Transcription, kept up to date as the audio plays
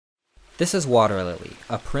This is water lily,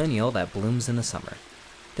 a perennial that blooms in the summer.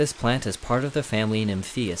 This plant is part of the family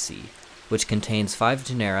Nymphaeaceae, which contains 5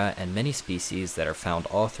 genera and many species that are found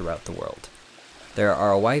all throughout the world. There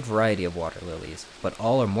are a wide variety of water lilies, but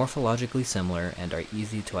all are morphologically similar and are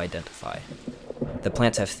easy to identify. The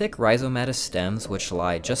plants have thick rhizomatous stems which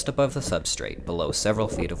lie just above the substrate, below several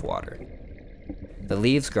feet of water. The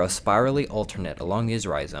leaves grow spirally alternate along these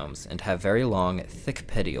rhizomes and have very long, thick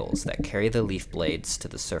petioles that carry the leaf blades to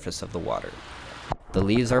the surface of the water. The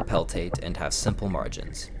leaves are peltate and have simple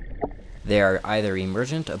margins. They are either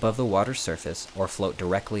emergent above the water's surface or float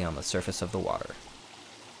directly on the surface of the water.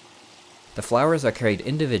 The flowers are carried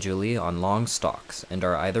individually on long stalks and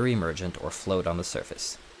are either emergent or float on the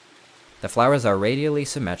surface. The flowers are radially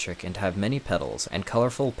symmetric and have many petals and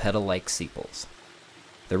colorful petal-like sepals.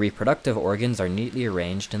 The reproductive organs are neatly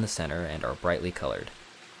arranged in the center and are brightly colored.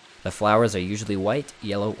 The flowers are usually white,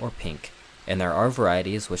 yellow, or pink, and there are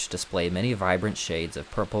varieties which display many vibrant shades of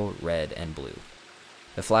purple, red, and blue.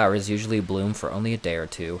 The flowers usually bloom for only a day or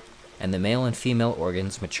two, and the male and female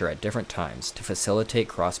organs mature at different times to facilitate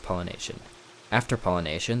cross-pollination. After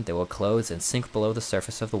pollination, they will close and sink below the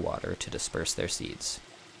surface of the water to disperse their seeds.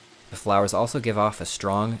 The flowers also give off a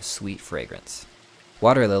strong, sweet fragrance.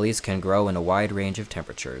 Water lilies can grow in a wide range of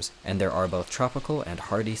temperatures, and there are both tropical and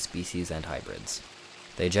hardy species and hybrids.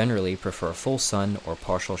 They generally prefer full sun or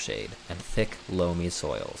partial shade, and thick, loamy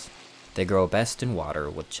soils. They grow best in water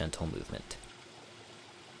with gentle movement.